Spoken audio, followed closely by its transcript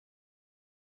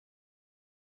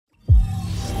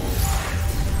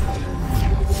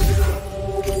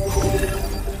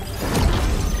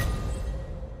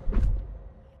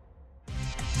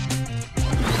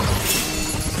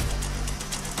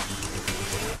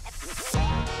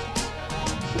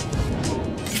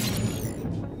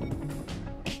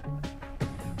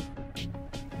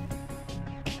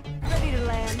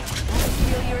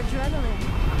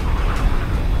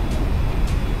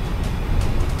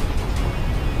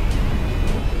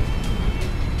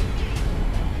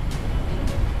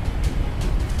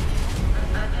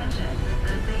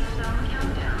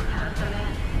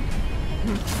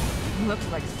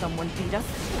beat us.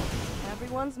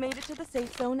 Everyone's made it to the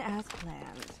safe zone as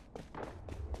planned.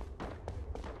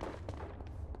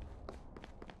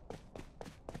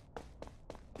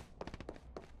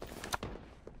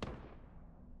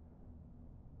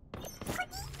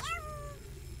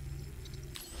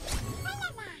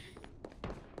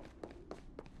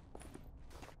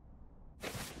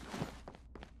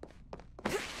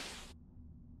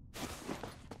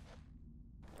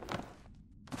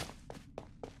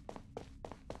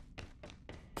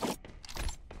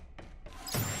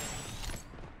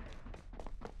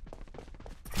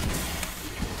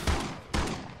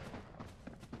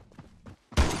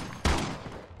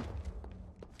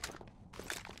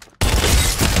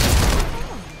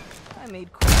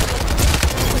 Made quite a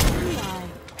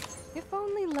If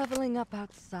only leveling up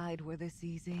outside were this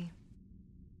easy.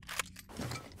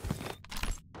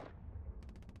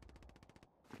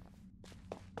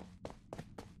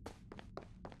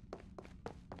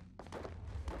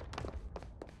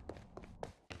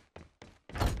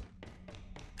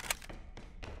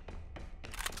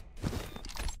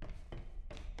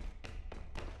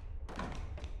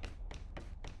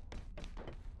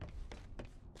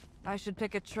 I should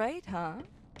pick a trait, huh?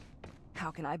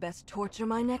 How can I best torture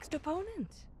my next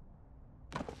opponent?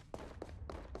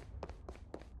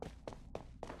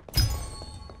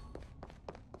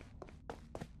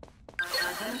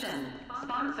 Attention!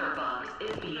 Sponsor box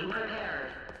is being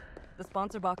repaired. The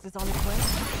sponsor box is on its way.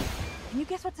 Can you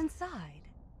guess what's inside?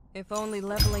 If only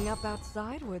leveling up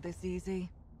outside were this easy.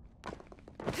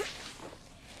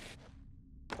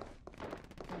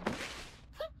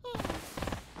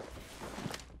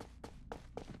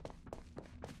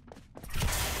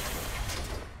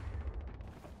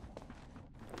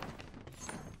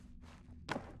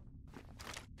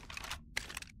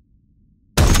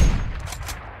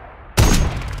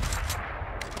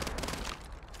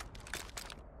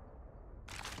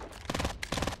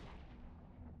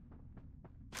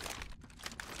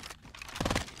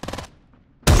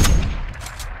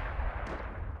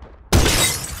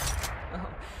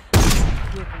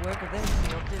 Work of this,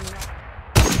 didn't I?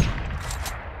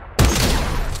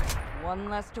 One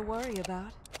less to worry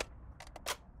about.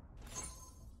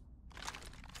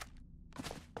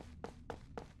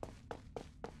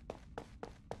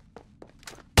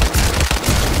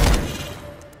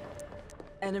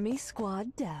 Enemy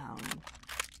squad down.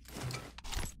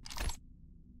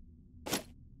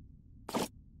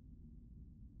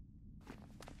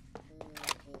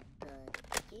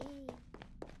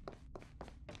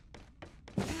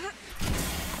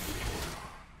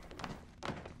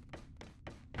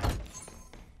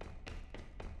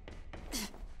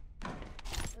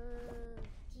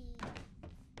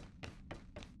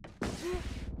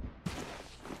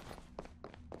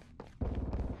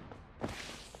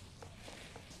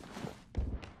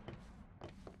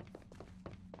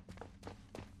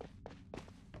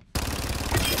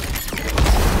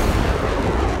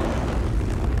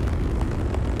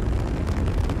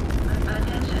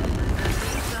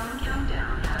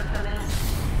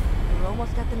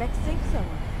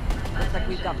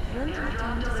 We've got plenty of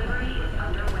time to spare. The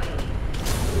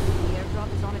airdrop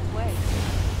is on its way.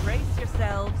 Brace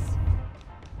yourselves.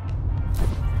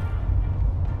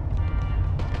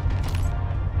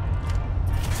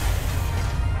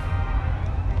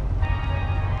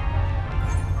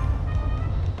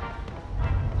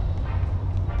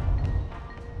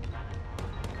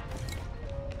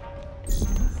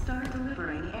 Start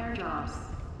delivering airdrops.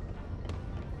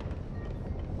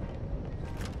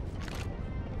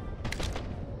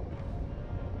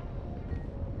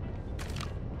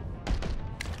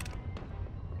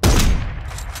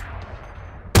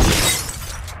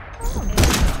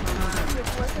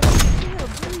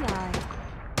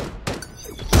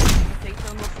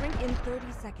 In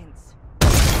 30 seconds.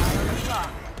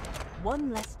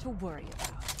 One less to worry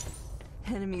about.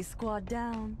 Enemy squad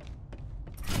down.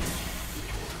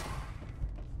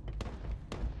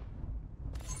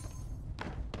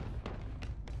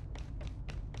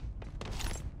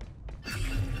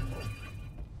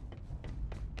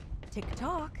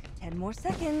 Tick-tock, 10 more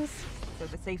seconds. So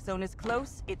the safe zone is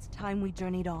close, it's time we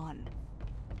journeyed on.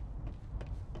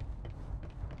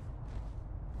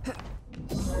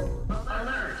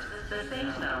 Alert! The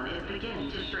safe zone is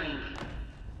beginning to shrink.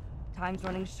 Time's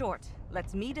running short.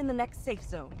 Let's meet in the next safe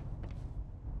zone.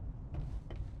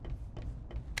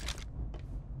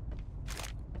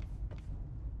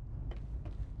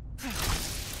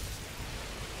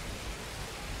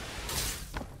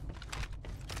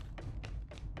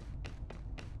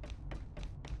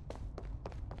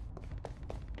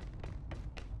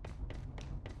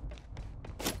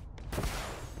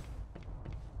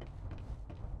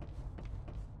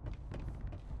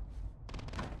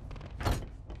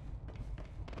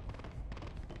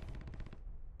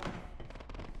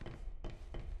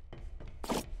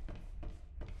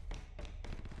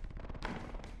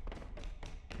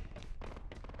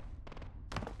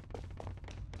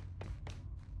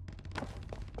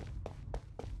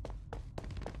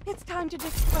 It's time to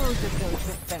dispose of those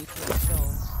defenseless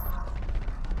souls.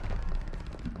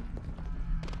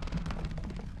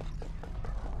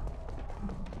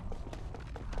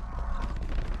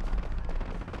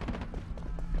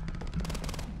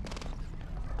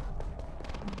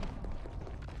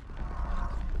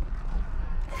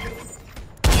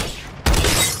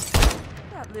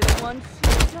 That little one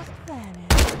should just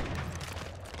vanished.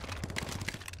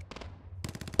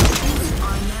 You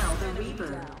are now the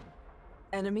Reaper.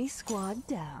 Enemy squad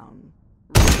down.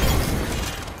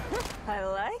 I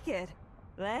like it.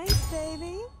 Thanks,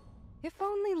 baby. If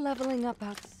only leveling up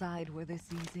outside were this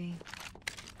easy.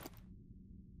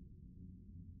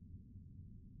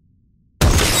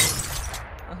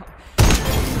 Oh,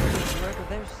 I did work with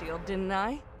their shield, didn't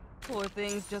I? Poor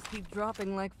things just keep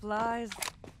dropping like flies.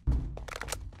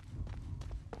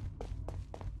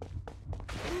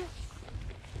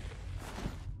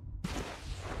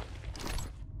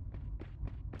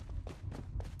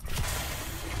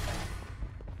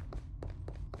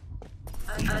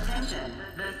 Attention,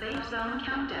 the safe zone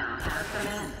countdown has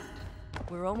commenced.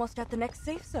 We're almost at the next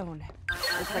safe zone.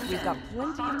 Looks like we've got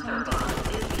plenty of time to...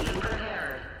 Is being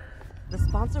prepared. The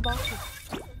sponsor box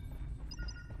is...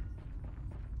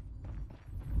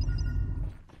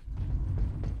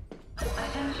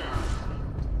 Attention.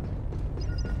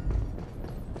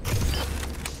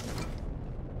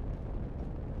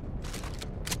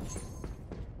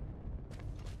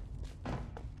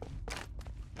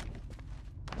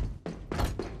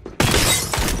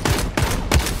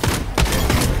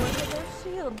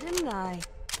 Shield, didn't I?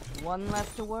 One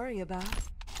less to worry about.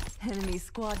 Enemy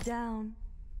squad down.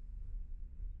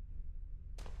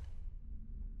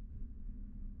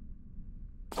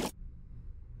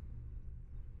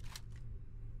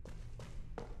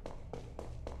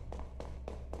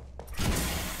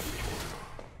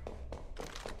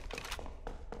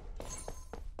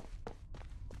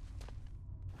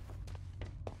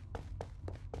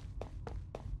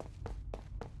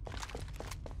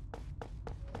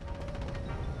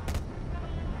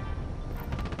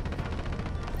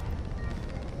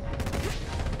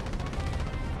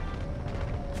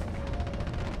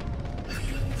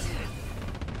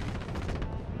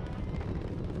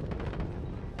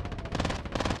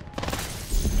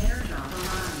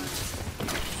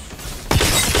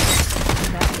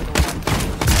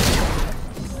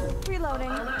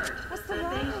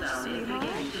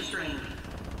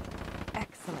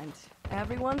 Excellent.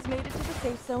 Everyone's made it to the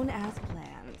safe zone as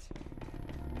planned.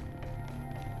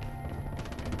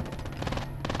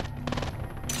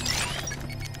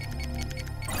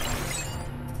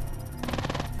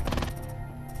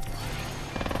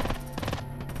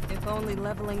 If only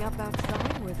leveling up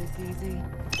outside were this easy.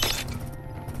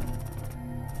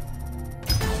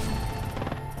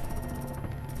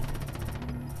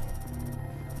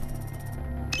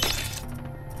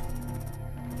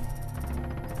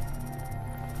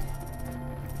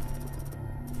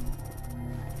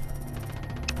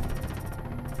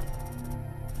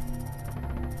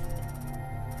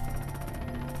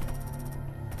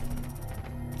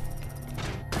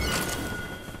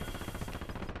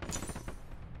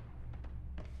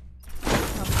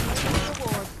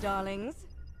 Darlings.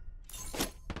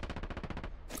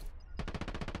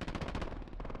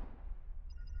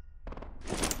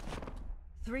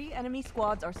 3 enemy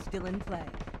squads are still in play.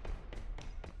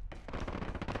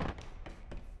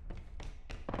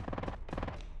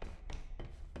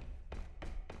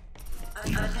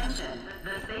 Attention,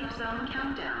 the safe zone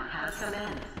countdown has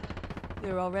commenced.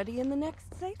 We're already in the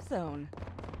next safe zone.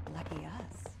 Lucky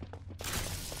us.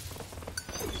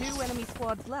 2 enemy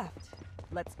squads left.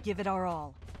 Let's give it our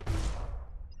all.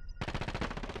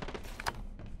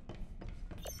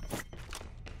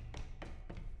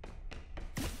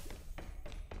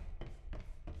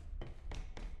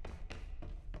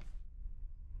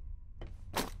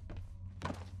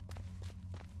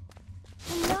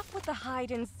 Enough with the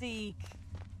hide and seek.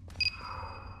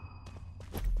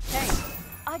 Hey,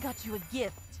 I got you a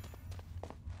gift.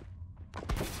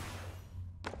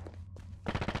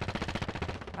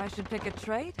 I should pick a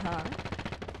trait, huh?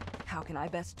 How can I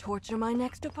best torture my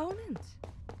next opponent?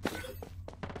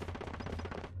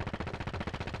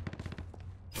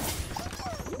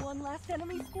 One last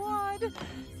enemy squad.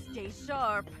 Stay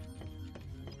sharp.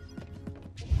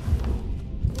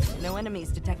 No enemies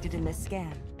detected in this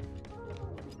scan.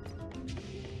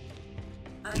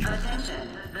 Attention,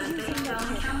 the safe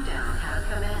zone countdown has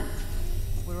commenced.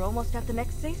 We're almost at the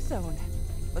next safe zone.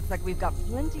 Looks like we've got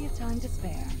plenty of time to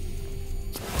spare.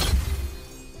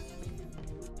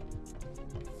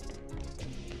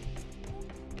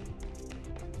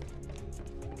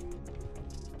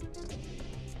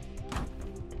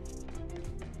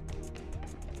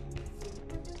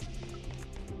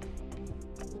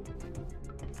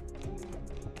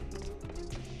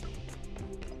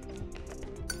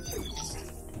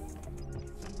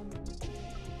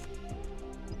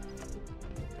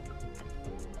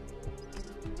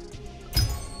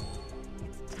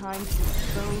 time to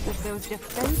dispose of those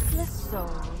defenseless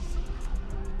souls.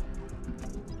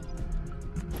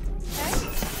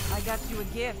 Hey, I got you a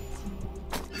gift.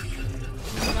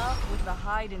 Enough with the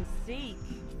hide and seek.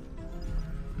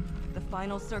 The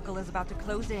final circle is about to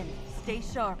close in. Stay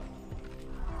sharp.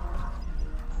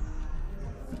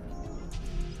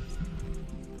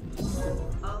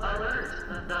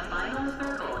 Alert! The final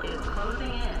circle is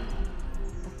closing in.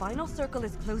 The final circle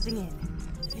is closing in.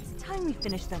 It's time we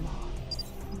finish them all.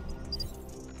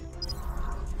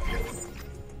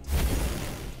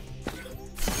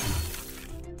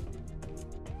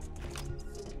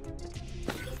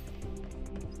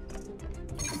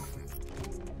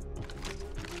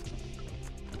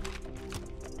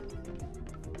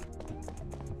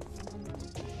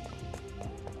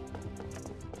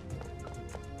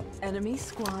 Enemy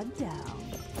squad down.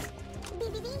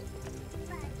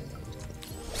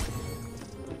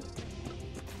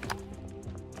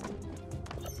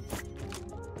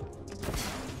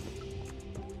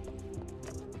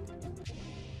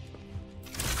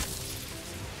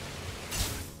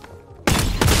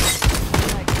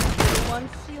 One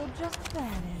shield just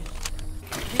vanished.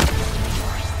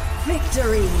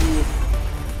 Victory!